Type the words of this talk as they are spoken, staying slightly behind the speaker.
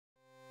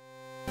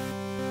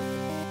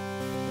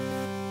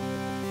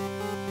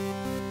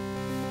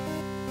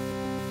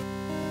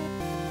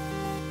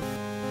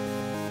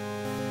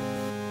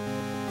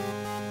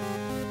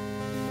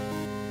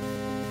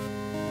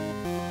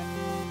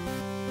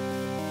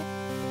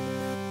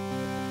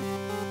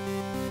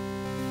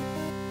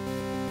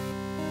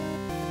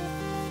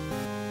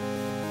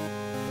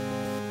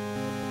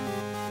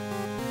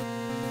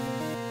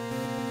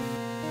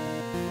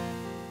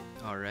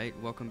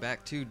right, welcome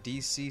back to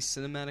DC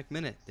Cinematic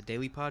Minute, the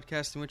daily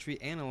podcast in which we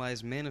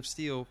analyze Man of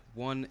Steel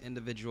one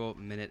individual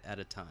minute at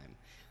a time.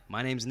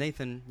 My name's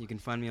Nathan. You can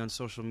find me on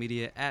social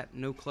media at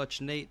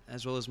NoClutchNate,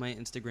 as well as my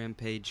Instagram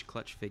page,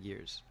 Clutch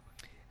Figures.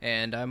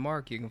 And I'm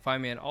Mark. You can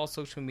find me on all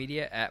social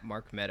media at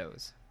Mark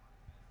Meadows.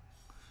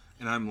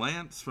 And I'm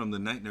Lance from the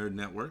Night Nerd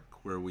Network,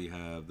 where we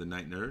have the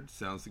Night Nerd,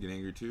 Sounds to Get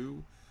Angry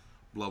To,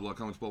 blah blah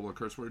comics, blah blah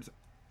curse words,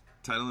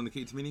 title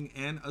indicates meaning,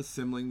 and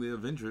Assembling the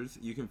Avengers.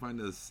 You can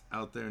find us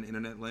out there in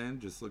internet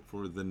land. Just look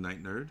for the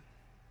Night Nerd.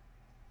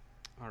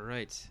 All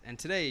right, and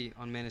today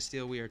on Man of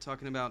Steel we are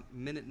talking about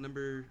minute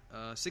number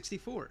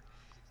 64.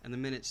 And the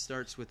minute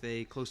starts with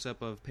a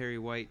close-up of Perry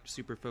White,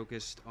 super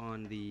focused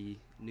on the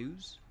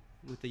news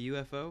with the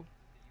UFO.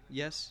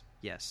 Yes?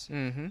 Yes.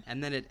 Mm-hmm.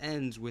 And then it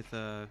ends with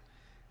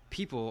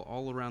people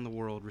all around the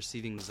world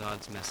receiving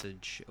Zod's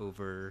message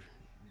over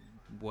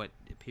what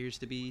appears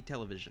to be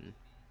television.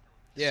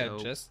 Yeah, So,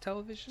 just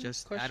television?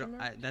 Just Question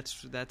mark? that's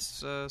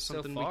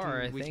something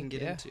far, we can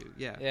get into.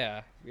 Yeah.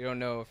 Yeah, we don't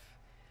know if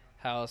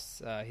how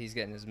he's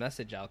getting his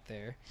message out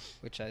there,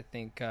 which I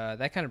think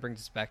that kind of brings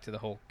us back to the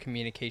whole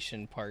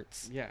communication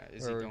parts. Yeah,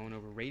 is it going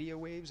over radio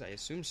waves? I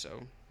assume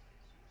so.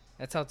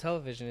 That's how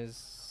television is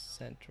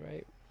sent,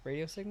 right?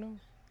 Radio signal?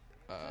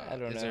 I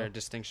don't know. Is there a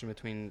distinction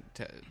between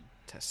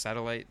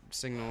satellite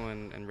signal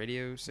and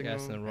radio signal?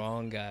 That's the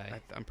wrong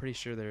guy. I'm pretty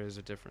sure there is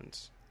a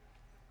difference.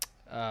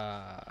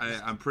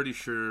 I'm pretty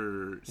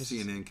sure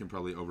CNN can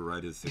probably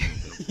override his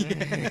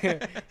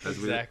signal.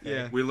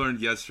 Exactly. We learned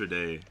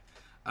yesterday.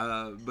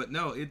 But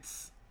no,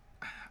 this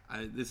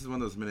is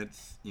one of those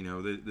minutes,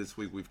 this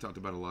week we've talked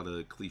about a lot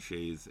of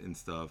cliches and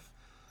stuff,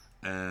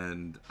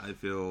 and I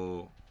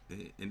feel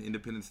in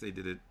Independence Day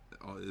did it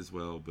as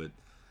well, but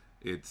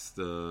it's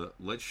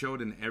let's show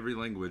it in every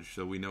language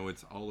so we know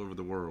it's all over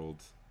the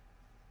world.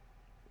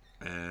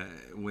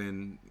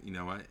 When,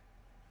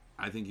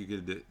 I think you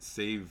could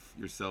save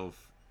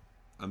yourself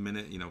a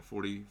minute,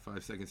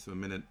 45 seconds to a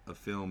minute of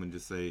film and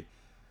just say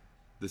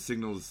the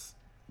signal's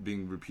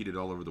being repeated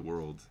all over the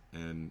world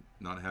and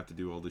not have to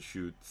do all the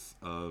shoots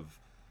of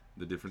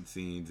the different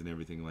scenes and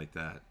everything like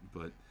that.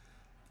 But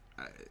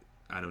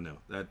I don't know.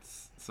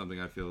 That's something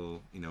I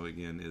feel,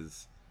 again,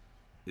 is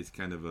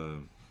kind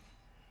of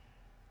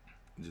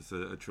just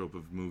a trope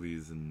of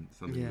movies and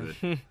something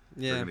that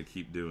they're going to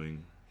keep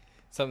doing.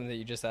 Something that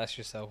you just ask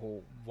yourself,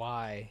 well,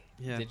 why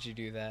did you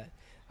do that?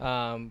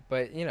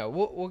 But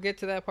we'll get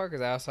to that part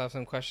because I also have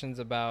some questions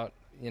about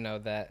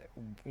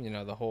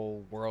the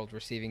whole world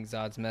receiving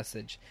Zod's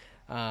message.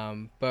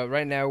 But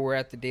right now we're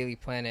at the Daily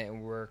Planet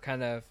and we're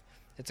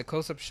it's a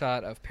close-up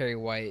shot of Perry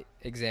White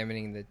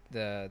examining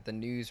the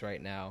news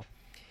right now,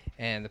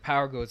 and the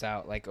power goes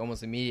out like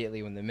almost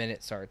immediately when the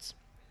minute starts,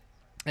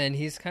 and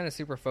he's kind of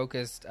super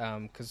focused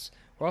because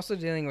we're also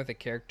dealing with a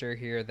character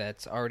here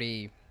that's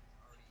already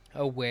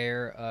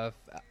aware of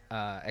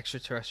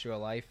extraterrestrial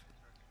life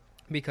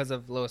because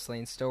of Lois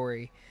Lane's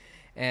story.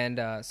 And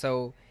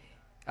so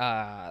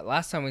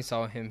last time we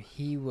saw him,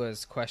 he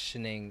was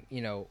questioning,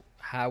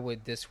 how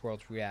would this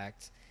world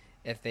react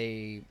if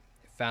they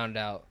found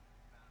out,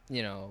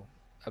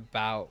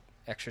 about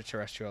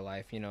extraterrestrial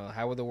life?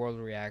 How would the world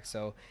react?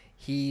 So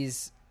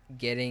he's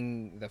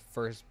getting the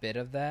first bit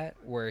of that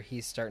where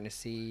he's starting to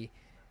see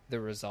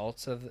the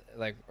results of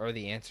or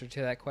the answer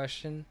to that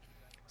question.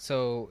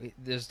 So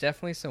there's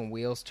definitely some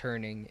wheels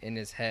turning in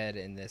his head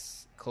in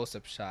this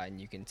close-up shot,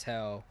 and you can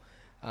tell.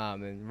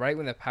 And right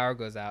when the power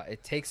goes out,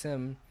 it takes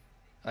him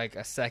like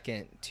a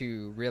second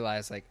to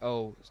realize,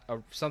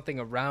 something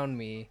around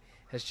me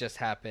has just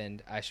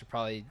happened. I should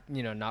probably,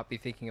 not be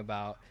thinking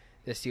about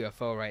this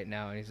UFO right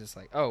now. And he's just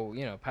like,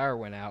 power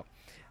went out.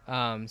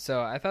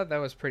 So I thought that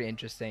was pretty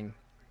interesting.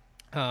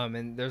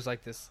 And there's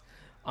like this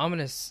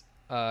ominous,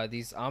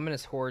 these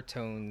ominous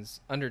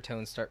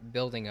undertones start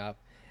building up.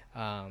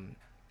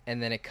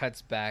 And then it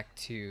cuts back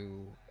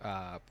to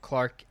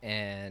Clark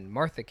and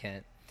Martha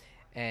Kent,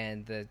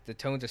 and the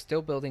tones are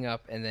still building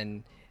up, and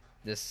then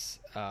this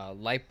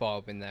light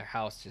bulb in their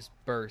house just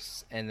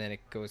bursts, and then it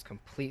goes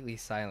completely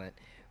silent,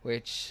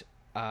 which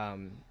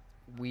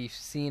we've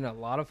seen a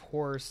lot of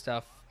horror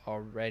stuff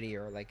already,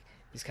 or like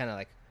these kind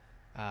of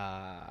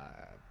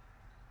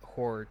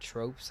horror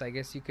tropes, I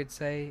guess you could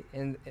say,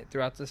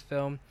 throughout this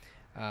film.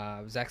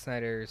 Zack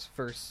Snyder's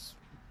first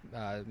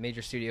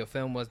major studio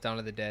film was Dawn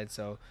of the Dead,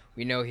 so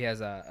we know he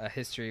has a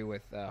history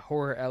with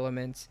horror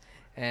elements,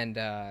 and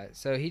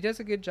so he does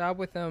a good job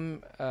with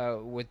them,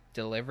 with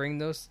delivering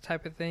those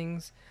type of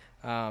things,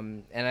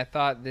 and I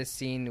thought this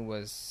scene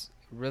was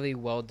really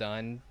well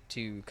done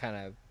to kind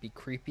of be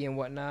creepy and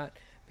whatnot,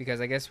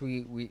 because I guess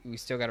we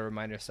still got to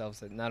remind ourselves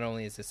that not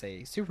only is this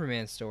a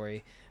Superman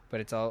story, but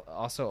it's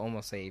also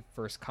almost a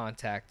first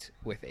contact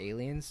with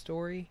aliens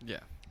story. Yeah.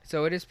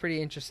 So it is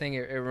pretty interesting.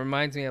 It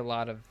reminds me a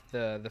lot of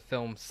the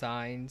film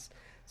Signs.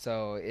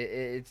 So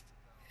it's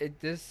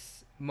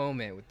this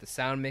moment with the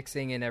sound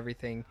mixing and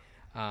everything,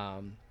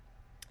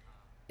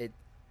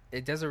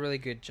 it does a really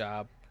good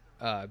job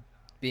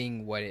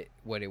being what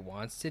it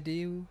wants to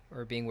do,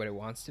 or being what it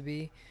wants to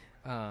be.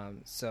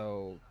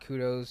 So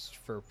kudos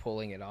for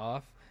pulling it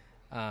off.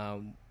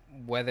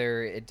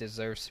 Whether it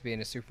deserves to be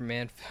in a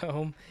Superman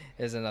film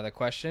is another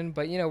question.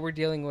 But we're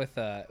dealing with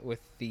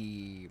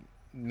the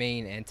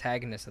main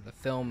antagonist of the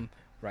film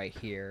right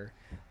here,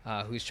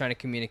 who's trying to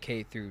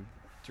communicate through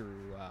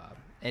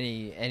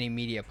any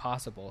media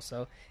possible.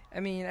 So I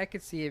mean, I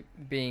could see it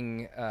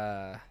being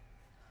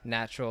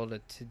natural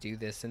to do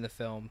this in the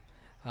film.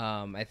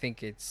 I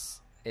think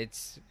it's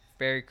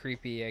very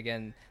creepy.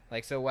 Again,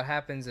 like, so what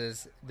happens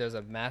is there's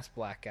a mass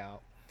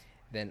blackout,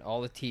 then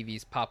all the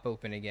TVs pop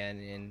open again,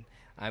 and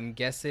I'm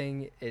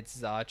guessing it's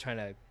Zod trying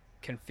to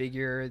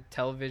configure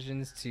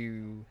televisions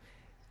to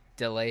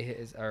delay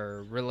his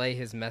or relay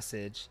his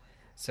message.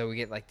 So we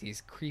get like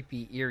these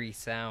creepy, eerie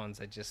sounds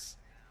that just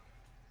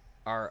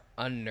are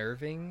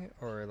unnerving,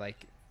 or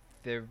like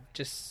they're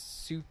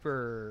just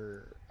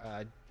super.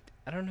 I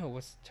don't know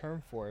what's the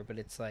term for it, but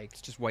it's like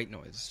it's just white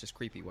noise. It's just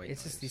creepy white noise.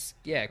 It's just these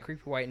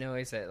creepy white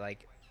noise that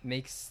like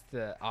makes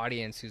the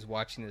audience who's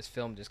watching this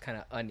film just kind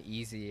of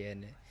uneasy,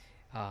 and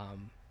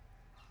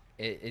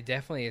it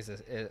definitely is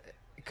it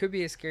could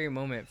be a scary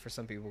moment for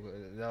some people.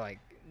 They're like,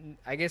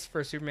 I guess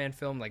for a Superman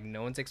film, like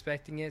no one's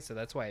expecting it, so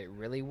that's why it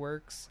really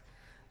works.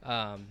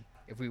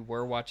 If we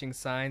were watching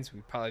Signs,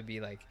 we'd probably be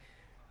like,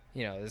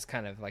 this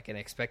kind of like an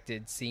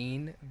expected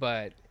scene,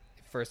 but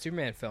for a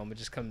Superman film, it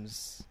just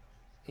comes,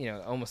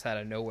 almost out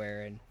of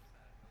nowhere, and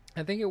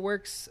I think it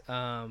works,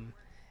 and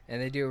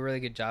they do a really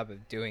good job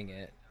of doing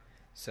it.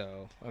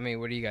 So, I mean,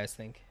 what do you guys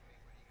think?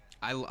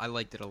 I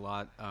liked it a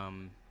lot.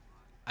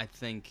 I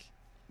think,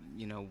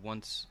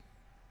 once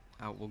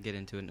we'll get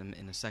into it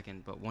in a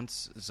second, but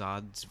once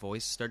Zod's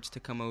voice starts to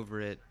come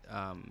over it,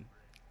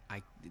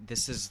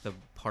 this is the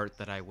part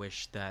that I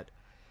wish that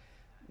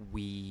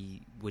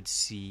we would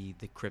see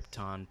the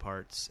Krypton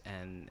parts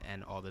and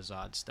all the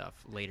Zod stuff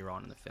later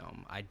on in the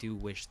film. I do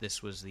wish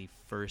this was the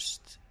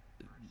first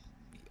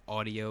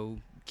audio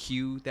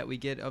cue that we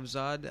get of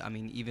Zod. I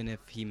mean, even if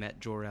he met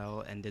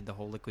Jor-El and did the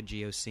whole Liquid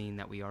Geo scene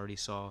that we already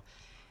saw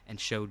and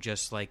showed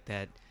just like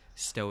that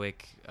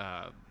stoic,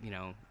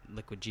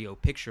 Liquid Geo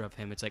picture of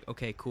him, it's like,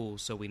 okay, cool.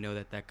 So we know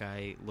that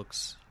guy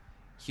looks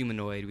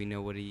humanoid. We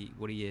know what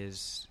he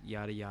is,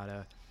 yada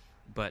yada.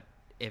 But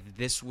if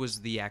this was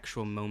the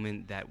actual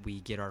moment that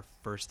we get our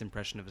first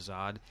impression of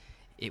Zod,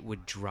 it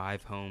would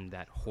drive home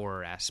that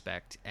horror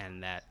aspect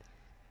and that,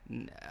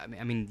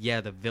 I mean, yeah,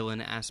 the villain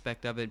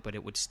aspect of it, but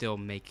it would still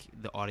make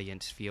the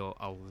audience feel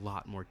a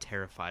lot more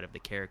terrified of the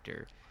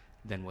character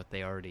than what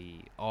they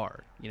already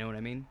are. You know what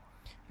I mean?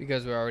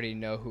 Because we already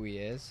know who he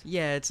is.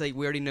 Yeah, it's like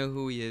we already know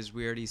who he is.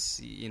 We already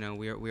see,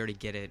 we already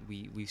get it.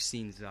 We've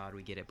seen Zod,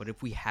 we get it. But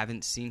if we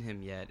haven't seen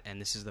him yet,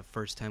 and this is the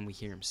first time we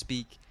hear him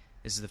speak,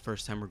 this is the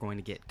first time we're going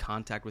to get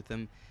contact with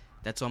him,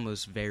 that's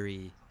almost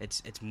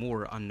it's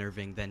more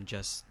unnerving than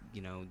just,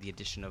 the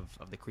addition of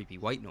the creepy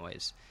white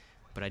noise.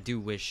 But I do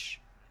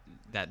wish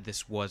that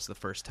this was the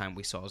first time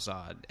we saw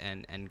Zod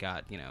and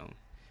got,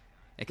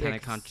 it kind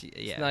of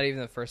It's not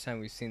even the first time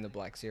we've seen the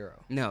Black Zero.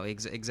 No,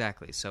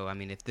 exactly. So, I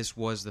mean, if this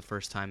was the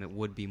first time, it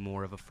would be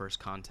more of a first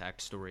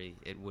contact story.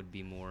 It would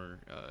be more,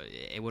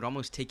 it would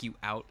almost take you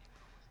out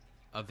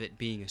of it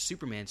being a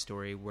Superman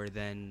story, where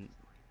then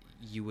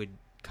you would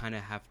kind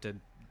of have to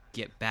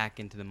get back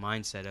into the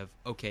mindset of,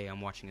 okay, I'm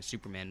watching a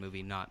Superman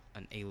movie, not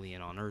an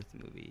Alien on Earth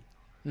movie.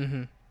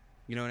 Mm-hmm.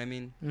 You know what I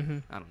mean? Mm-hmm.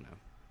 I don't know.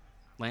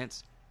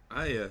 Lance?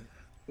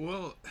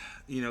 Well,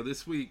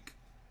 this week,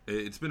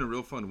 it's been a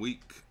real fun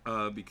week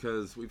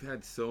because we've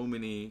had so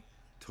many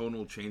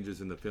tonal changes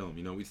in the film.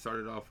 We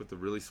started off with a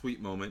really sweet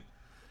moment,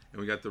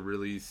 and we got the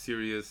really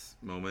serious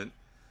moment,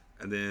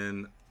 and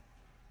then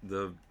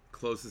the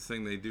closest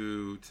thing they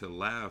do to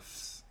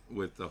laughs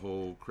with the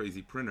whole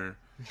crazy printer,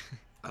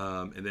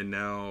 and then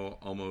now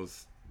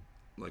almost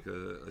like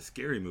a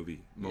scary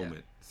movie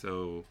moment. Yeah.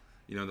 So,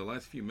 the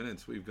last few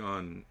minutes we've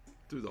gone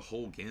through the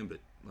whole gambit,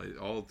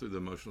 like all through the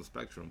emotional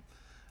spectrum,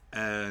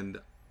 and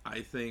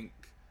I think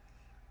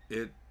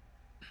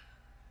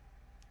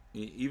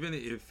even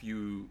if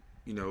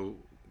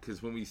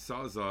because when we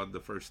saw Zod the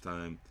first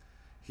time,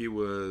 he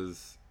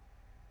was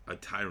a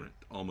tyrant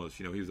almost.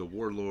 He was a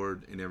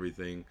warlord and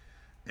everything.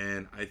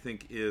 And I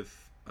think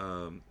if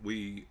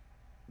we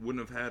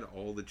wouldn't have had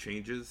all the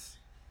changes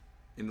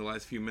in the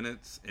last few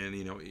minutes, and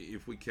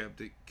if we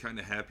kept it kind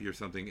of happy or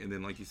something, and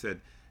then like you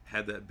said,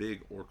 had that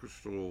big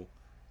orchestral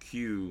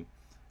cue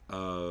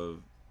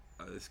of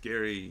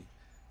scary,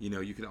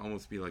 you could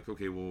almost be like,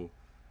 okay, well,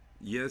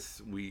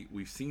 yes,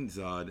 we've seen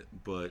Zod,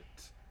 but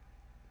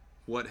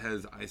what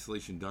has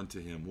isolation done to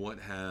him? What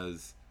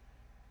has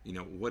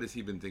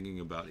he been thinking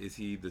about? Is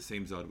he the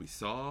same Zod we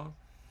saw?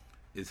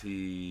 Is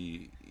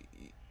he,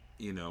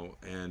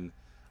 and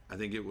I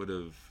think it would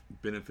have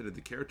benefited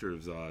the character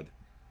of Zod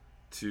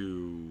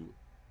to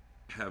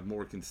have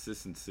more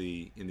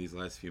consistency in these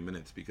last few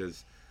minutes,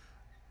 because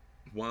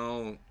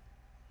while,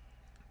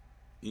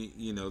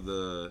 you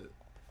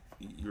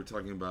were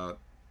talking about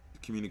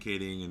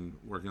communicating and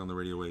working on the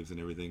radio waves and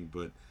everything,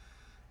 but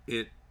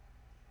it's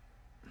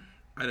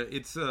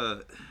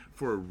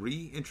for a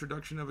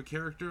reintroduction of a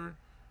character,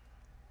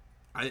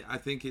 I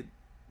think it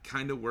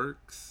kind of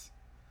works,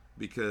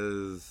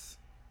 because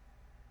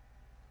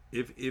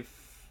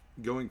if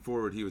going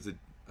forward he was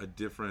a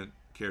different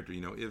character,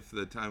 if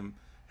the time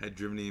had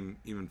driven him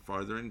even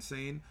farther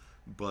insane,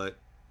 but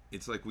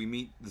it's like we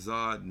meet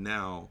Zod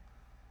now,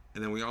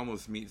 and then we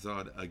almost meet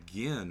Zod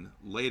again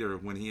later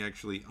when he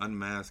actually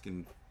unmasks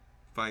and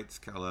fights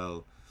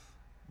Kal-El.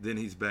 Then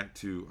he's back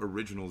to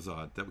original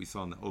Zod that we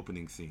saw in the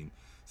opening scene.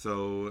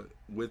 So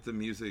with the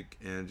music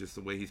and just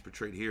the way he's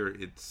portrayed here,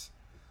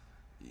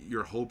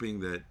 you're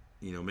hoping that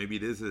maybe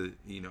it is the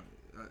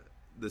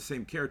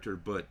same character,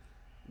 but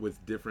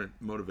with different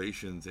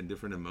motivations and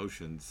different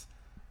emotions.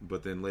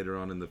 But then later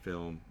on in the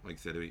film, like I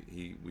said,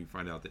 we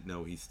find out that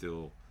no, he's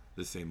still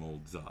the same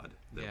old Zod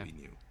that we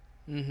knew.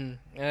 Mm-hmm.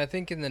 And I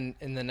think in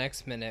the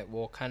next minute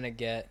we'll kind of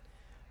get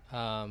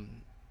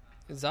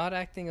Zod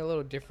acting a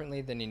little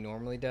differently than he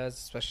normally does,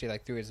 especially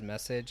like through his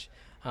message.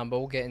 But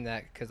we'll get in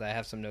that because I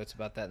have some notes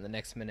about that in the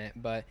next minute.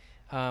 But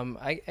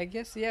I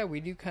guess we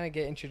do kind of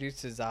get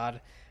introduced to Zod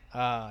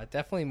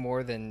definitely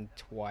more than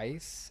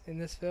twice in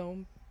this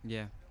film.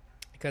 Yeah.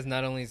 Because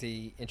not only is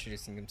he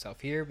introducing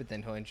himself here, but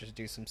then he'll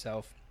introduce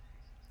himself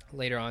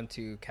later on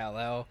to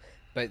Kal-El.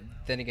 But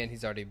then again,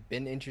 he's already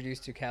been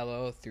introduced to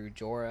Kal-El through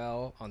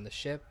Jor-El on the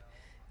ship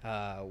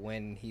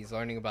when he's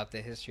learning about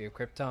the history of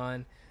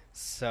Krypton.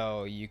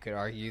 So you could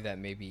argue that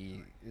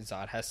maybe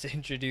Zod has to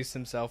introduce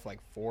himself like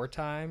 4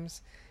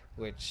 times,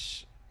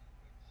 which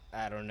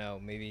I don't know.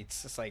 Maybe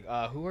it's just like,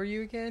 who are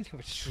you again?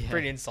 Which is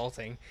pretty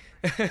insulting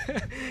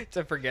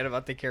to forget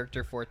about the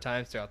character 4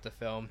 times throughout the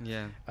film.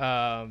 Yeah.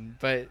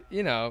 But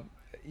he.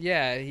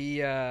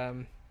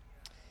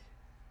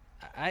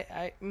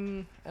 I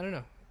don't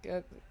know.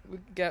 We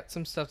got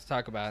some stuff to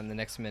talk about in the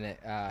next minute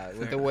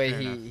with the way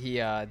he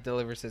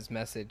delivers his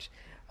message.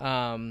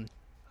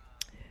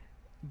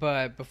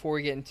 But before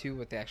we get into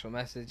what the actual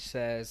message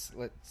says,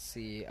 let's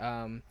see.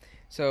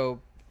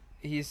 So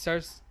he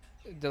starts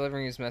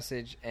delivering his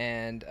message,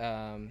 and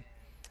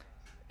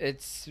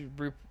it's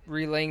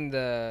relaying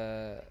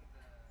the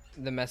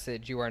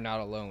message, "You are not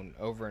alone,"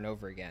 over and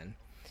over again.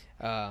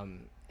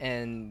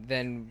 And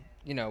then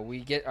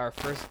we get our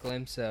first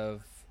glimpse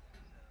of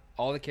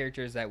all the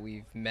characters that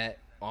we've met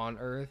on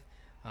Earth.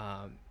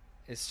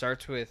 It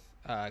starts with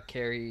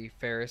Carrie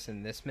Ferris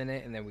in this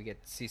minute, and then we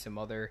get to see some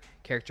other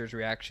characters'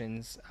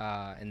 reactions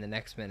in the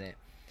next minute.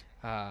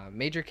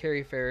 Major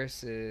Carrie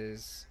Ferris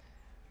is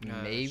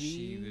maybe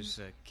she was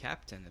a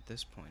captain at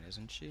this point,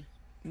 isn't she?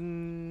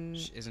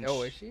 Is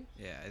she?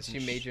 Yeah, is she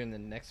major in the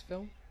next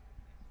film?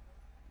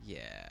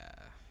 Yeah,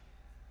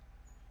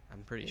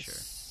 I'm pretty sure.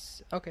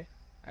 Okay.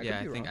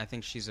 I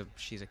think she's a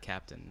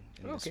captain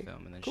in this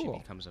film, and then she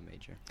becomes a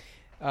major.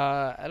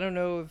 I don't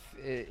know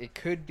if it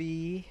could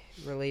be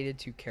related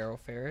to Carol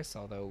Ferris,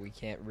 although we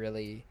can't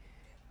really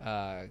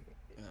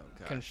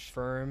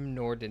confirm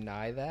nor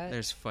deny that.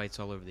 There's fights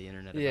all over the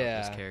internet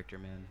about this character,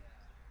 man.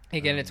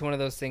 Again, it's one of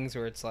those things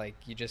where it's like,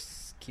 you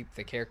just keep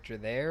the character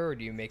there, or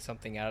do you make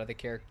something out of the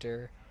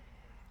character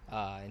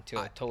into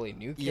a totally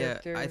new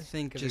character? Yeah, I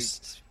think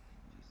just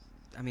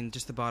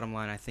the bottom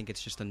line, I think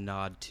it's just a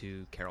nod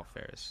to Carol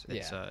Ferris.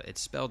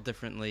 It's spelled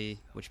differently,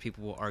 which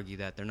people will argue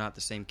that they're not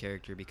the same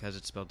character because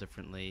it's spelled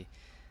differently.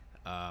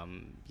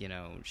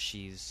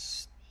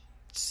 She's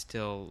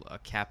still a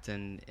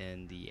captain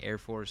in the Air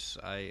Force,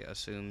 I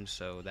assume,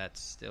 so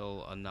that's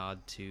still a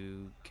nod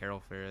to Carol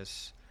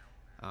Ferris.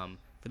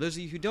 For those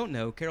of you who don't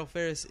know, Carol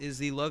Ferris is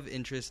the love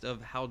interest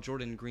of Hal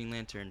Jordan, Green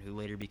Lantern, who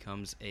later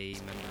becomes a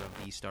member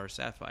of the Star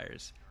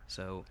Sapphires.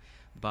 So,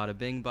 bada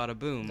bing, bada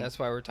boom. That's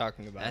why we're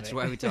talking about it. That's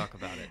why we talk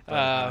about it.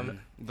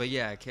 But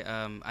yeah,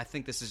 I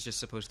think this is just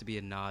supposed to be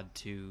a nod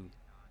to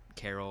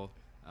Carol.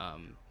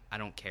 I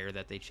don't care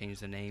that they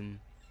changed the name.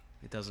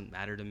 It doesn't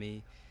matter to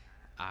me.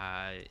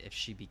 If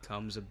she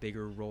becomes a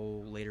bigger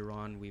role later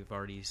on, we've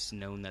already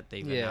known that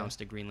they've announced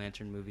a Green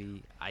Lantern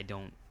movie. I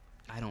don't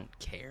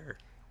care.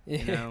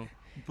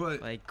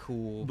 But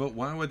cool. But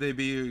why would they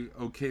be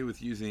okay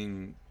with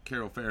using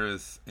Carol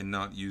Ferris and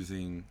not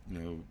using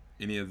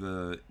any of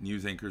the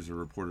news anchors or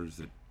reporters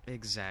that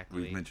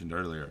we mentioned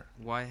earlier?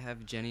 Why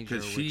have Jenny?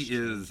 Because she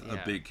is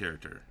a big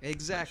character.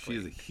 Exactly.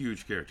 She is a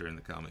huge character in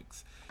the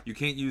comics. You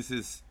can't use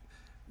this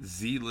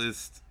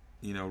Z-list,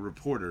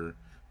 reporter.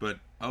 But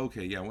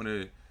one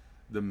of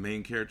the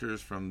main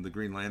characters from the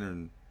Green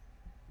Lantern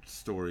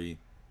story.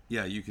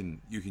 Yeah, you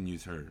can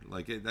use her.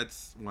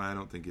 That's why I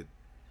don't think it.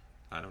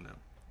 I don't know.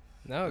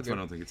 No, that's why I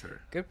don't think it's her.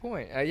 Good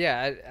point.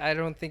 I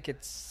don't think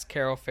it's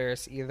Carol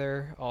Ferris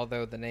either,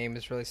 although the name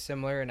is really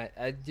similar, and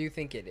I do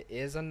think it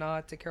is a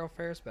nod to Carol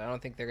Ferris, but I don't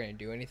think they're going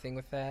to do anything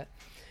with that.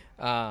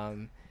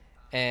 So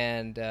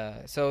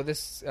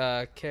this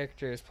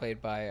character is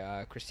played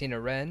by Christina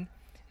Wren,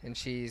 and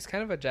she's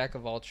kind of a jack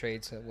of all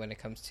trades when it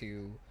comes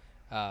to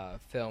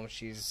film.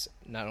 She's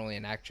not only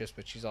an actress,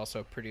 but she's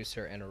also a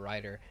producer and a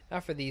writer,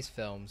 not for these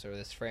films or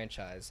this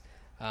franchise,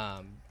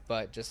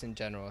 but just in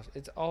general.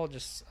 It's all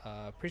just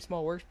pretty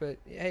small works, but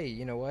hey,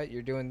 you know what?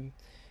 You're doing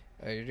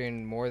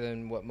more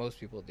than what most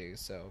people do,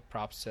 so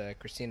props to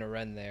Christina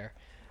Wren there.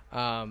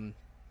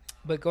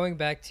 But going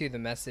back to the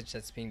message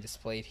that's being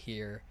displayed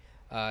here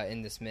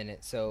in this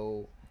minute,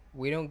 so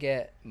we don't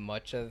get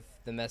much of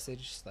the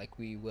message like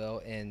we will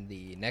in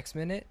the next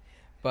minute.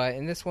 But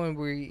in this one,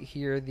 we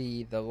hear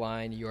the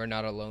line, "You are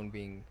not alone,"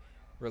 being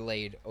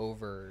relayed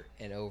over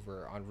and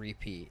over on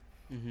repeat.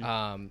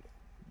 Mm-hmm.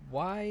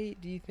 Why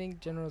do you think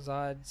General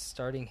Zod's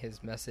starting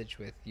his message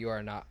with "You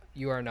are not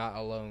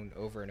alone"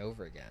 over and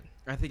over again?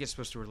 I think it's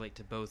supposed to relate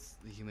to both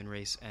the human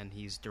race, and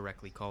he's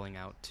directly calling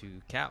out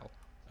to Cal.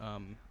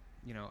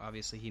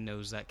 Obviously he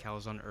knows that Cal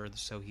is on Earth,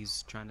 so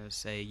he's trying to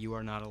say, "You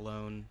are not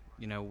alone.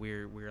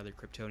 We're other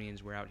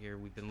Kryptonians. We're out here.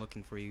 We've been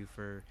looking for you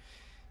for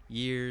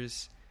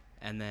years."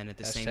 And then at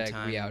the same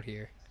time, we out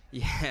here.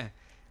 Yeah.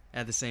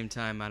 At the same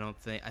time,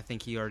 I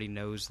think he already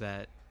knows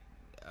that,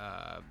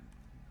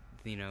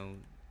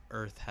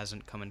 Earth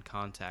hasn't come in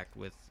contact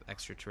with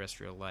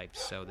extraterrestrial life.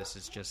 So this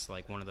is just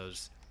like one of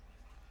those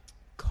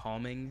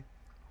calming,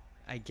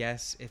 I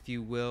guess, if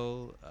you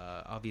will.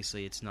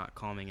 Obviously, it's not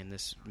calming in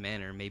this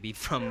manner. Maybe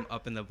from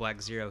up in the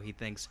Black Zero, he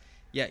thinks,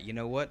 yeah, you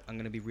know what? I'm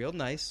going to be real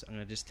nice. I'm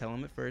going to just tell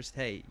him at first,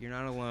 hey, you're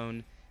not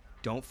alone.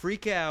 Don't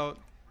freak out.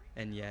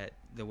 And yet,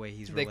 the way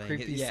he's relaying the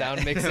creepy it,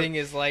 sound mixing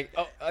is like,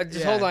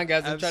 hold on,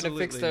 guys. I'm trying to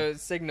fix the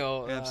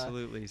signal.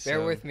 Absolutely.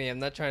 Bear with me. I'm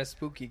not trying to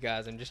spook you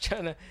guys. I'm just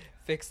trying to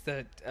fix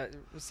the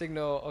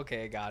signal.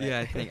 Okay, I got it. Yeah,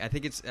 I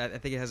think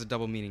it has a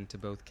double meaning to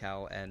both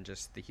Cal and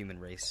just the human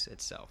race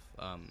itself.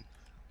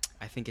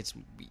 I think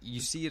you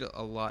see it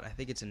a lot. I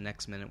think it's in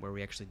next minute where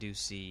we actually do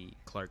see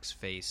Clark's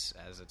face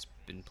as it's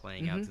been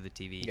playing out through the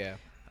TV. Yeah.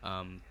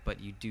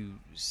 But you do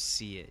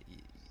see it.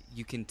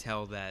 You can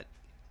tell that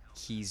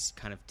he's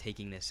kind of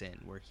taking this in,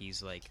 where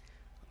he's like,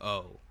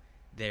 oh,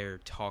 they're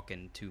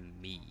talking to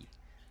me.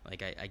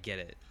 Like, I get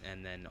it.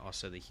 And then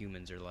also the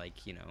humans are like,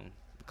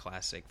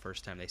 classic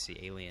first time they see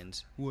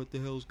aliens. What the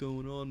hell's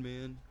going on,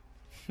 man?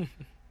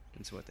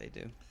 That's what they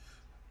do.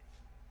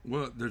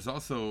 Well, there's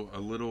also a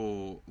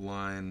little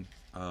line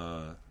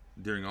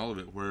during all of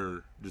it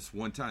where just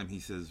one time he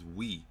says,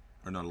 "We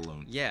are not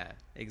alone." Yeah,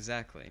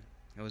 exactly.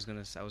 I was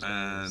gonna say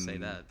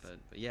that, but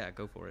yeah,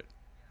 go for it.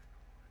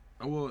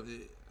 Oh well,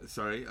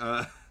 sorry.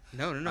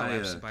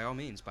 No. By all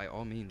means,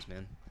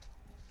 man.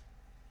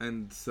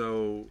 And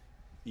so,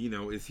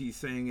 is he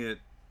saying it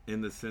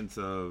in the sense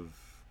of,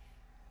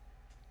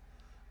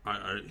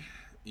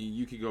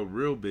 you could go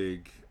real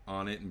big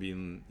on it and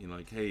being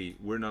like, "Hey,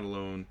 we're not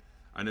alone.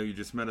 I know you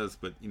just met us,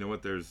 but you know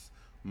what? There's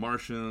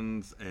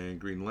Martians and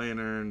Green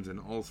Lanterns and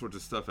all sorts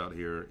of stuff out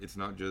here. It's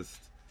not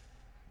just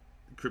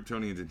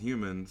Kryptonians and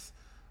humans."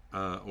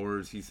 Or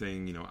is he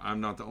saying,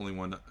 I'm not the only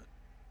one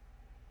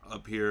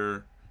up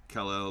here,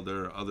 Kal-El,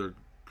 there are other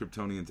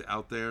Kryptonians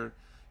out there?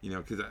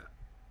 Because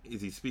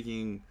is he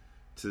speaking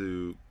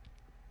to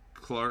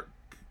Clark,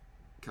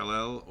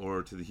 Kal-El,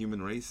 or to the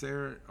human race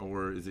there?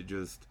 Or is it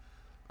just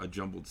a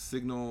jumbled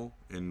signal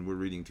and we're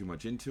reading too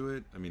much into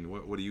it? I mean,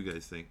 what do you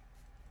guys think?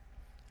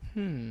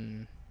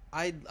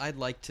 I'd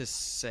like to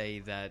say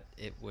that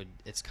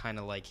it's kind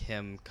of like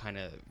him kind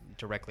of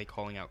directly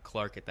calling out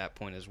Clark at that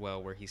point as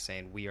well, where he's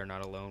saying we are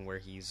not alone, where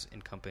he's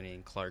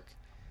accompanying Clark,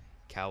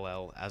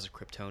 Kal-El as a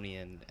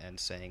Kryptonian and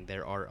saying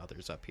there are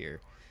others up here.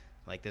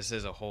 Like, this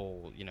is a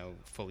whole,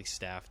 fully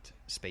staffed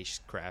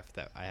spacecraft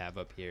that I have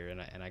up here,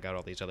 and I got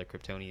all these other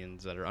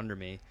Kryptonians that are under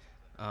me.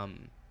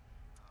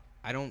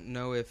 I don't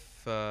know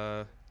if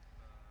the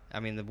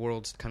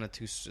world's kind of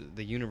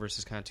the universe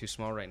is kind of too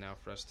small right now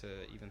for us to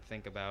even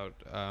think about,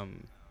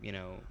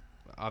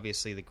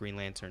 obviously the Green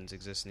Lanterns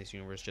exist in this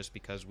universe just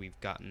because we've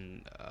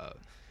gotten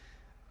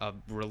a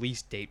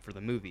release date for the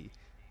movie.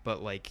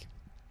 But,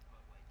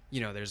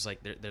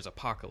 there's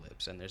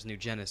Apocalypse, and there's New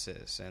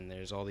Genesis, and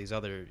there's all these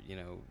other,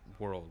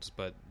 worlds.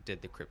 But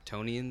did the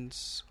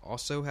Kryptonians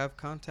also have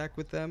contact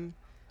with them?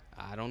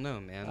 I don't know,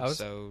 man.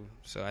 So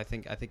I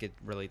think it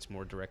relates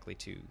more directly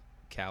to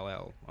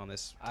Kal-El on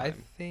this time. I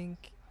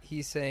think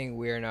he's saying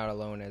we are not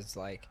alone as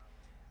like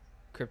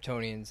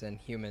Kryptonians and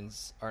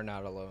humans are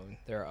not alone.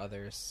 There are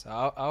others.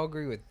 I'll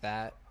agree with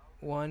that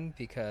one,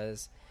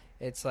 because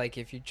it's like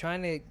if you're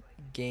trying to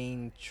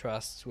gain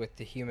trust with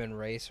the human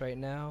race right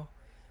now,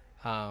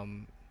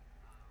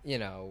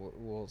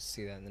 we'll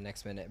see that in the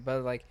next minute.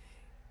 But like,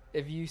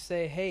 if you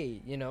say,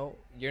 hey,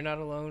 you're not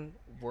alone.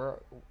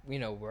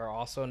 We're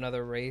also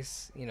another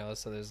race.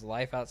 So there's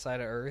life outside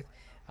of Earth.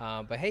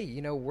 But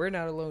hey, we're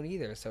not alone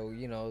either. So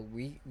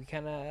we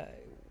kind of,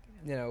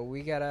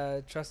 we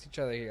gotta trust each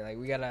other here. Like,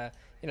 we gotta,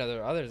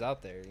 there are others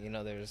out there.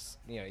 There's,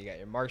 you got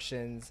your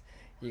Martians,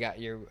 you got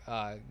your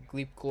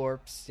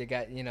Gleepglorps, you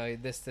got,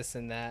 this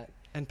and that.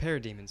 And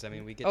parademons. I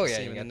mean, we get to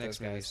see them in the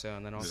next movie. So,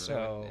 and then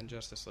also in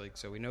Justice League.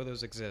 So we know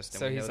those exist. And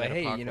so we he's know like, that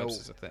hey,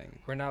 Apocalypse is a thing.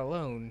 We're not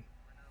alone,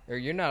 or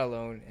you're not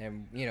alone,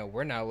 and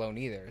we're not alone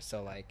either.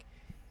 So like,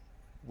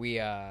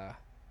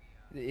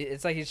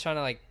 it's like he's trying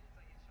to like,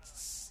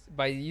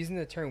 by using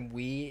the term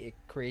 "we," it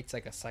creates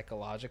like a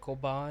psychological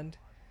bond,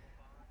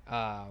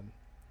 kind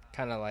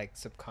of like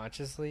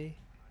subconsciously.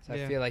 So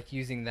I feel like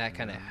using that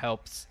kind of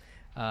helps,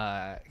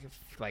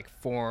 like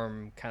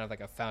form kind of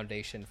like a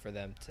foundation for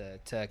them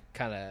to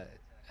kind of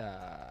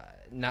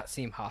not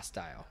seem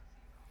hostile.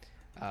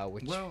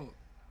 Which what?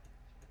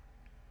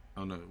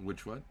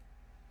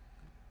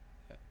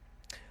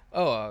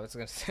 Oh, I was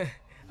gonna say.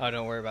 Oh,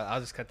 don't worry about it.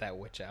 I'll just cut that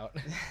witch out.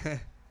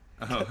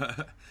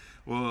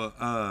 Well,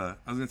 I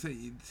was gonna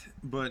say,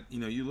 but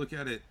you look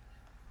at it.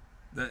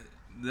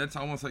 That's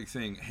almost like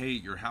saying, "Hey,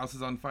 your house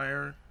is on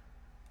fire,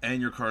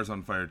 and your car's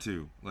on fire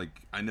too."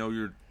 Like, I know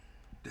you're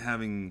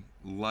having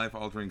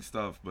life-altering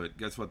stuff, but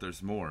guess what?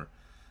 There's more.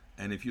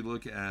 And if you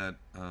look at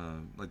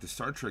like the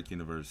Star Trek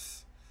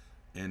universe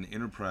and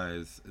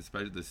Enterprise,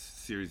 especially this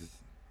series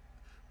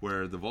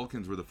where the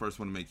Vulcans were the first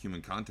one to make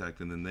human contact,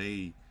 and then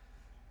they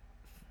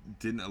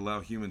didn't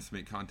allow humans to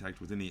make contact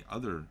with any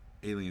other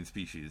alien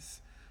species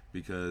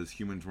because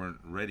humans weren't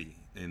ready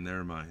in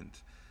their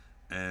mind.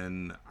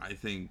 And I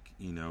think,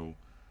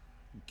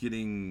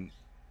 getting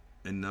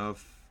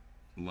enough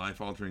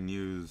life-altering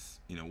news,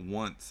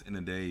 once in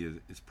a day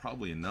is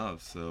probably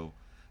enough. So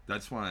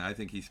that's why I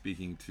think he's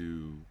speaking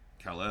to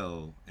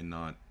Kal-El and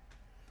not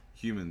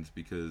humans,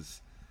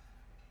 because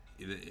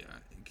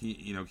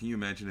can you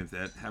imagine if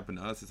that happened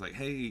to us? It's like,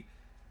 hey,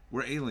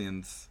 we're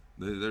aliens.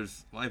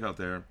 There's life out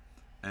there.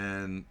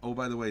 And, oh,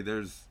 by the way,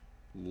 there's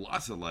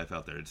lots of life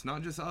out there. It's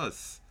not just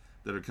us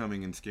that are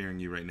coming and scaring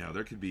you right now.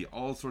 There could be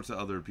all sorts of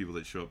other people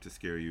that show up to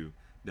scare you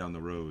down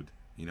the road.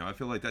 I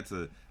feel like that's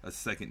a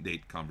second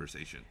date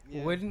conversation.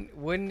 Yeah.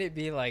 Wouldn't it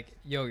be like,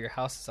 yo, your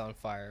house is on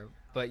fire,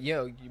 but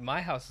yo,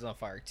 my house is on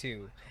fire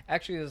too?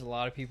 Actually, there's a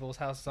lot of people's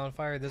houses on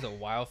fire. There's a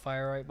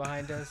wildfire right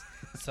behind us.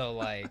 So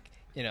like,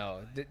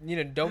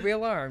 don't be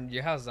alarmed.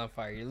 Your house is on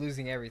fire. You're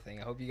losing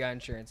everything. I hope you got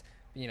insurance.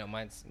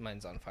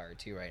 Mine's on fire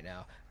too right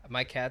now.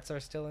 My cats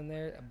are still in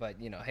there, but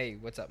hey,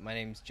 what's up? My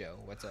name's Joe.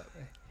 What's up?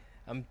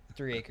 I'm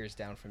 3 acres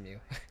down from you.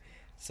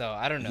 So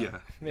I don't know. Yeah.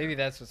 Maybe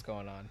that's what's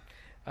going on.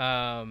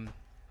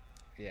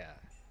 Yeah.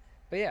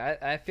 But yeah,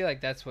 I feel like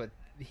that's what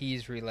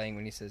he's relaying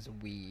when he says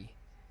we.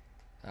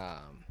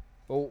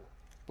 Well,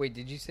 wait,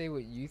 did you say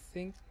what you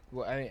think?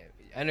 Well,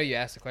 I know you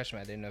asked the question,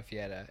 but I didn't know if you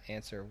had an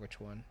answer which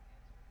one.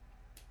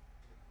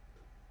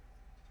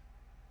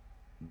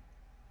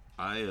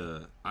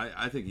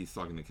 I think he's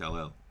talking to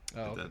Kal-El.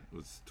 Oh, okay. That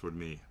was toward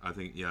me. I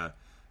think,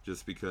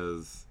 just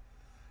because,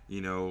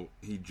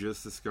 he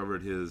just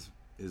discovered his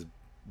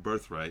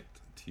birthright,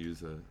 to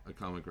use a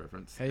comic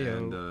reference.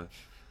 Hey-yo.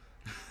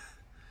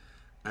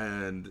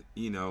 And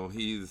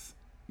he's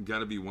got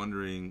to be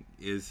wondering,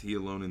 is he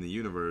alone in the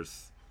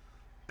universe?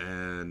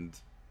 And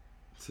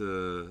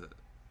to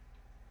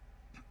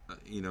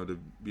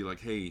be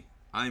like, hey,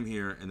 I'm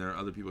here, and there are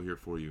other people here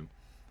for you.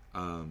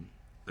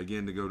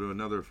 Again, to go to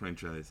another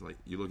franchise, like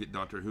you look at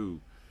Doctor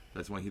Who,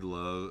 that's why he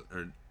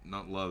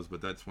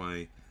that's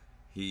why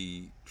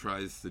he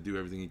tries to do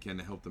everything he can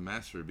to help the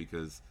Master,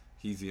 because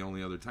he's the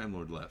only other Time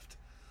Lord left,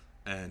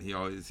 and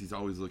he's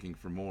always looking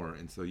for more.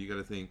 And so you got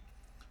to think,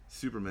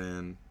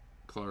 Superman,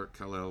 Clark,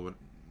 Kal-El,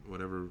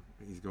 whatever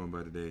he's going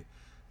by today,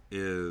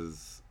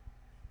 is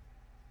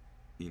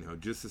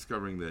just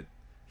discovering that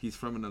he's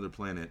from another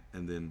planet,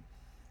 and then,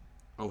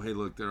 oh hey,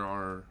 look, there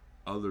are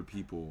other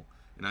people.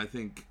 And I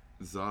think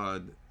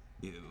Zod,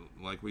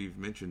 like we've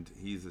mentioned,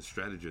 he's a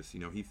strategist.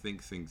 He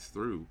thinks things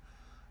through.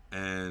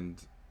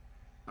 And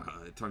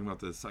talking about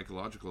the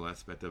psychological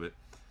aspect of it,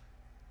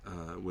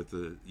 with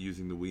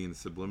using the we and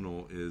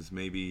subliminal, is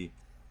maybe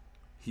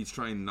he's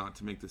trying not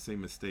to make the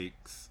same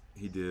mistakes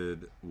he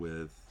did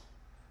with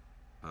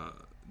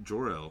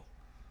Jor-El,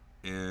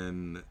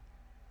 and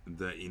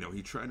that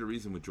he tried to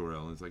reason with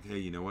Jor-El, and it's like, hey,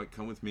 you know what?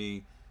 Come with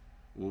me.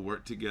 We'll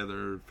work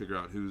together, figure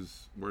out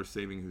who's worth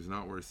saving, who's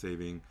not worth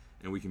saving,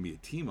 and we can be a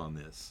team on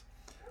this.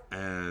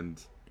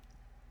 And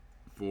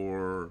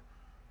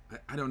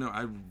I don't know,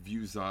 I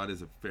view Zod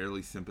as a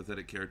fairly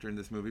sympathetic character in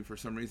this movie for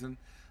some reason,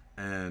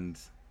 and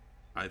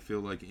I feel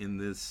like in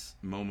this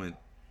moment,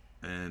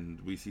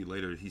 and we see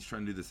later, he's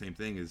trying to do the same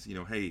thing. Is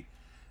hey,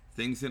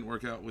 things didn't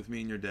work out with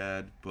me and your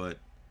dad, but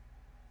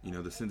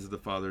the sins of the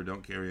father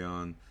don't carry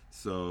on,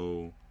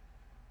 so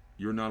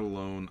you're not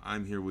alone.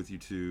 I'm here with you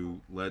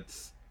too.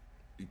 Let's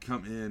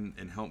come in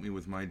and help me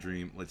with my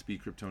dream. Let's be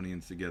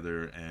Kryptonians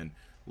together, and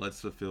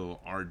let's fulfill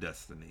our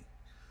destiny.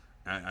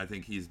 I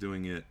think he's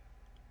doing it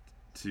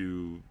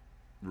to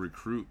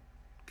recruit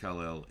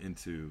Kal-El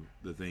into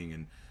the thing,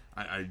 and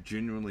I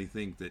genuinely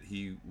think that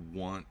he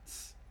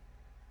wants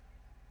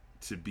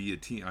to be a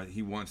team.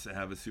 He wants to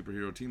have a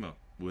superhero team up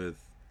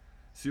with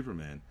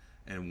Superman,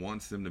 and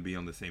wants them to be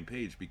on the same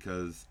page,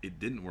 because it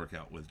didn't work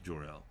out with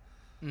Jor-El.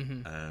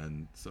 Mm-hmm.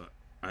 And so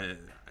I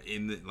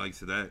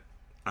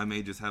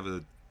may just have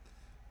a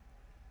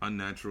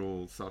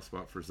unnatural soft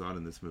spot for Zod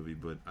in this movie,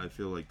 but I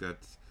feel like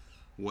that's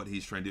what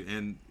he's trying to do,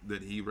 and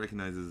that he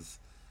recognizes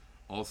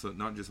also,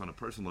 not just on a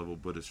personal level,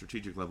 but a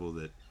strategic level,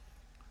 that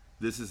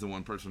this is the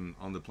one person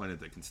on the planet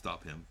that can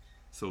stop him,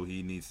 so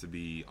he needs to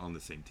be on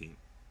the same team.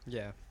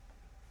 Yeah,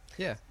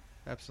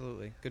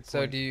 absolutely. Good point.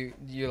 So do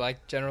you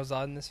like General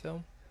Zod in this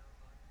film?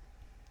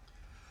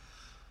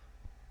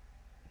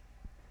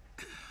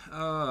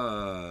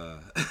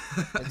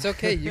 It's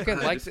okay. You can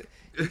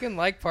you can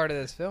like part of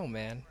this film,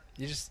 man.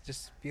 You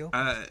just feel.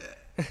 I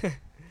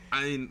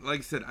mean, like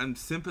I said, I'm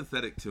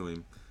sympathetic to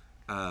him,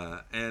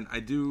 and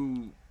I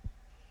do.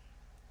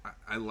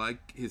 I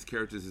like his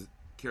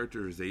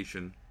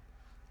characterization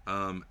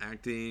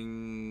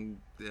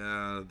Acting,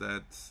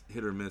 that's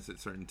hit or miss at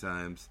certain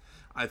times.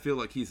 I feel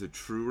like he's a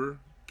truer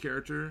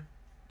character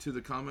to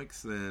the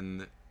comics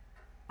than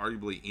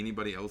arguably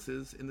anybody else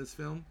is in this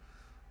film,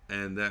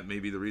 and that may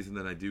be the reason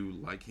that I do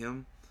like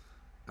him.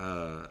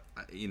 I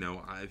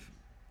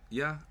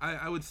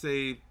would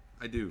say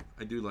I do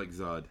like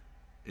Zod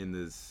in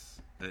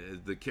this,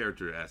 the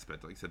character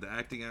aspect. Like I said, the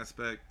acting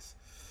aspect,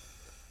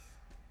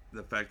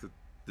 the fact that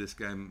this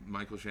guy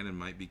Michael Shannon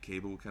might be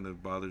Cable kind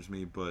of bothers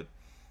me, but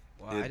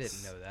wow, I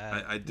didn't know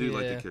that. I do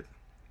like the character.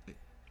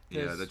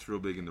 Yeah, that's real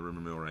big in the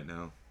rumor mill right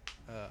now.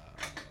 I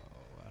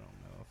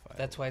don't know if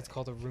That's why it's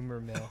called a rumor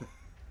mill.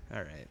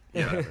 All right.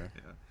 Yeah, Whatever.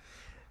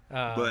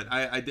 yeah. But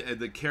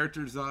the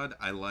character Zod,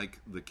 I like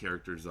the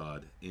character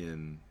Zod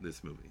in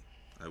this movie.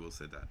 I will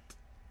say that.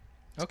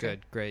 Okay,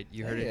 good, great.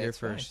 You heard it here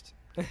first.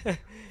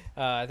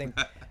 I think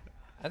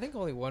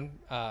only one.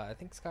 I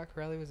think Scott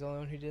Corelli was the only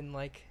one who didn't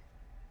like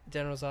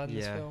General Zod in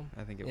this film.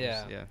 I think it was.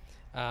 Yeah.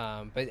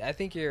 But I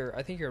think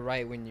you're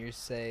right when you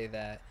say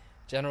that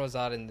General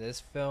Zod in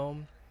this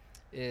film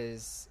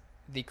is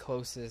the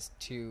closest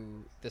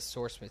to the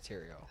source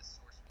material,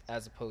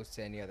 as opposed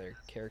to any other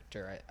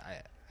character.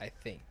 I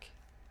think.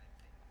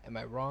 Am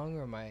I wrong,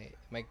 or am I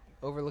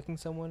overlooking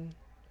someone?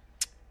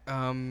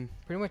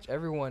 Pretty much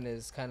everyone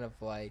is kind of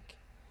like,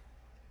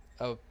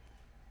 well,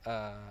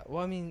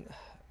 I mean,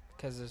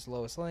 because there's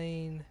Lois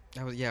Lane.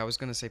 I was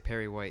gonna say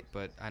Perry White,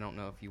 but I don't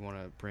know if you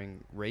want to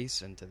bring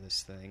race into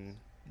this thing.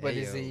 But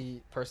is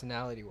he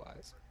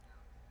personality-wise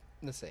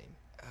the same?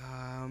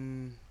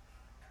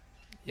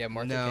 Yeah,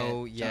 Martha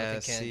Kent,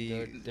 Jonathan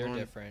Kent, they're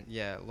different.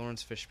 Yeah,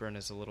 Lawrence Fishburne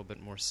is a little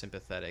bit more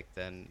sympathetic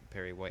than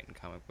Perry White in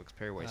comic books.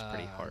 Perry White's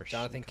pretty harsh.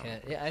 Jonathan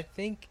Kent. Yeah, I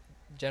think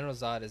General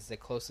Zod is the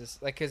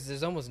closest, like, because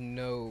there's almost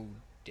no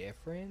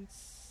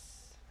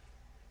difference.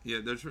 Yeah,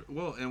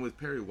 and with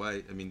Perry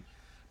White, I mean,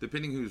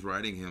 depending who's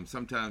writing him,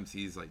 sometimes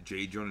he's like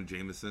J. Jonah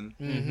Jameson,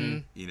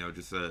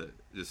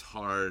 just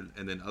hard,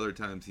 and then other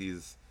times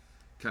he's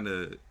kind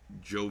of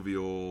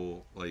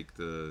jovial, like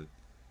the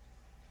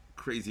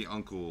crazy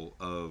uncle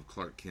of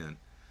Clark Kent.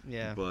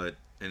 Yeah. But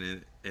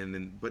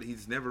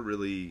he's never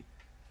really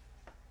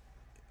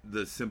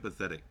the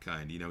sympathetic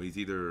kind. He's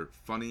either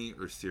funny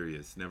or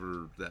serious,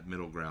 never that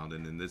middle ground.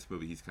 And in this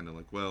movie, he's kind of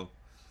like, well,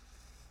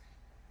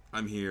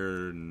 I'm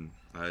here, and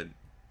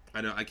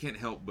I can't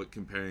help but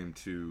compare him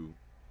to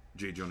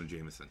J. Jonah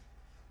Jameson.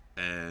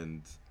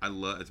 And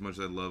as much as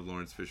I love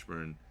Lawrence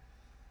Fishburne,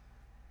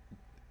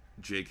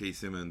 J.K.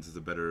 Simmons is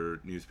a better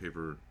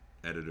newspaper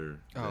editor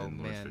than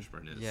Lawrence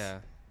Fishburne is. Yeah,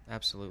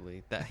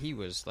 absolutely. That he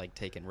was like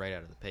taken right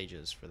out of the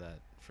pages for that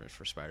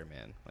for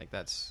Spider-Man. Like,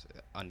 that's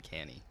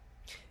uncanny.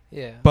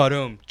 Yeah. But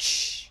I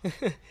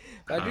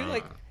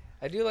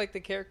do like the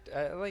character.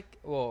 I don't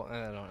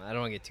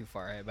want to get too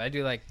far ahead, but I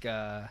do like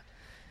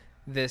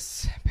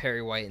this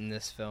Perry White in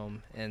this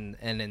film and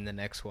in the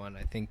next one.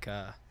 I think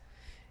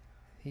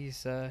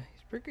he's a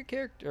pretty good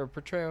character, or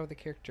portrayal of the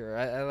character.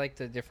 I like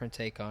the different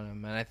take on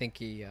him, and I think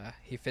he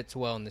fits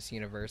well in this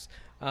universe.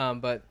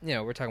 But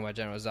we're talking about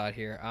General Zod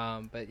here.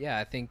 But yeah,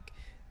 I think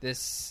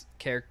this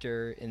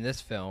character in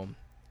this film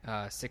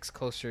sticks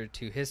closer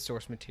to his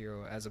source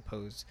material as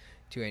opposed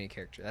to any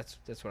character.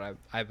 That's what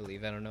I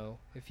believe. I don't know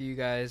if you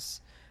guys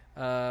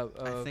I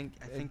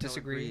think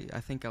disagree.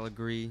 I think I'll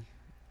agree.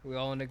 We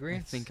all in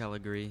agreement? I think I'll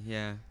agree.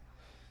 Yeah.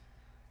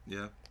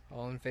 Yeah.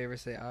 All in favor,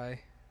 say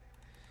aye.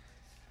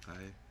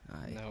 Aye.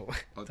 No,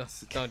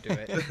 don't do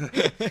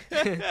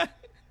it.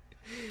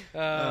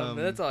 But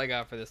that's all I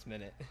got for this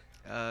minute.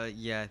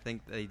 Yeah, I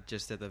think they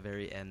just at the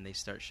very end they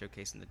start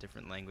showcasing the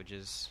different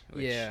languages.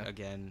 Which,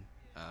 again,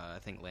 I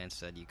think Lance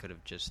said you could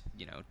have just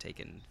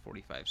taken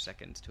 45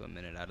 seconds to a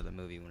minute out of the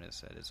movie when it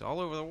said it's all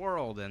over the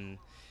world, and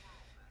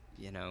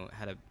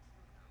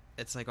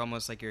it's like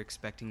almost like you're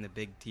expecting the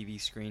big TV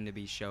screen to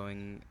be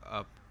showing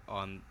up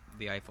on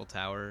the Eiffel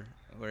Tower,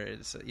 where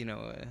it's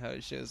how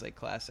it shows like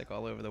classic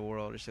all over the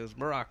world. It shows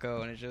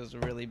Morocco and it shows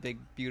really big,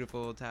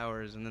 beautiful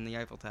towers, and then the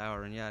Eiffel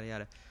Tower and yada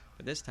yada.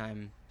 But this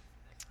time,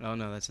 oh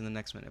no, that's in the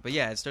next minute. But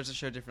yeah, it starts to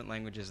show different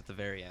languages at the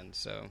very end.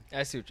 So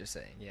I see what you're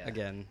saying. Yeah.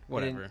 Again,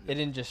 whatever. It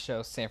didn't just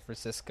show San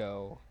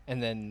Francisco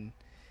and then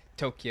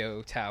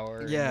Tokyo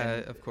Tower.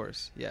 Yeah, of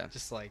course. Yeah.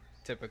 Just like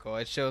typical.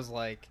 It shows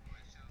like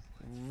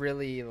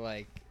really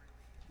like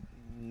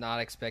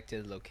not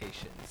expected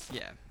locations.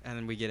 Yeah, and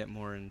then we get it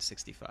more in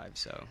 65.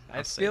 So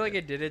I feel like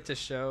it did it to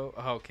show.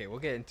 Oh, okay, we'll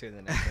get into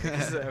the next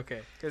minute.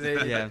 Okay, because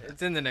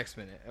it's in the next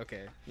minute.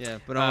 Okay. Yeah,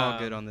 but I'm all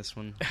good on this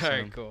one. So. All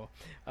right, cool.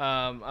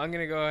 I'm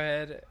gonna go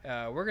ahead.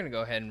 We're gonna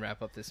go ahead and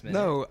wrap up this minute.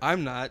 No,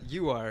 I'm not.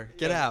 You are.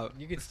 Get out.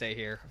 You can stay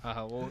here.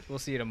 We'll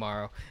see you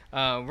tomorrow.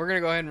 We're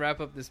gonna go ahead and wrap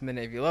up this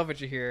minute. If you love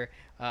what you hear,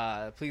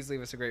 please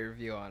leave us a great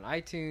review on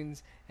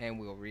iTunes, and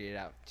we'll read it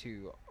out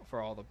for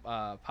all the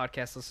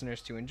podcast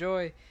listeners to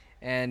enjoy.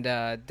 And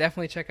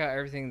definitely check out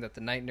everything that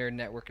the Night Nerd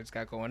Network has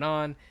got going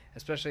on,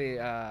 especially,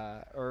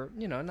 not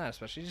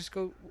especially, just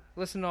go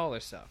listen to all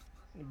their stuff.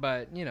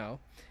 But,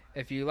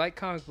 if you like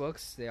comic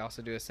books, they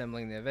also do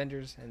Assembling the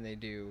Avengers, and they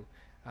do,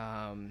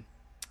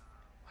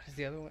 what is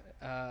the other one?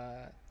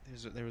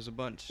 There was a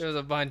bunch. There was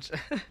a bunch.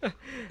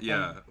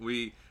 Yeah,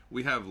 we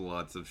have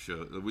lots of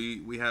shows.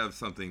 We have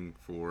something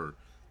for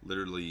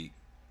literally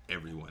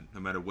everyone. No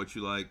matter what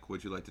you like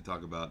to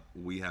talk about,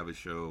 we have a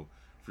show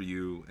for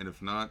you. And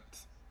if not,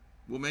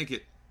 we'll make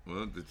it.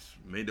 Well, it's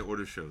made to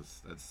order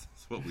shows. That's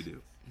what we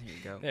do. There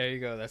you go. There you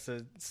go. That's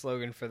a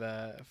slogan for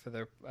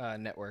their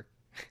network.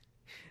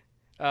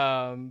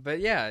 But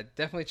yeah,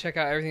 definitely check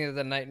out everything that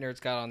the Night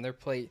Nerds got on their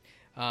plate.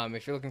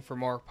 If you're looking for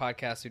more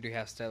podcasts, we do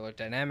have Stellar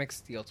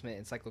Dynamics, the ultimate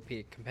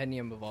encyclopedic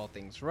compendium of all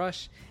things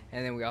Rush.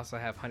 And then we also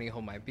have Honey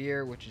Hold My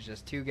Beer, which is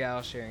just two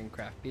gals sharing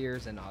craft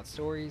beers and odd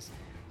stories.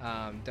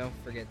 Don't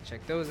forget to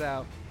check those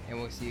out. And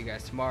we'll see you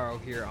guys tomorrow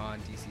here on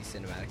DC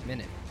Cinematic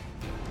Minute.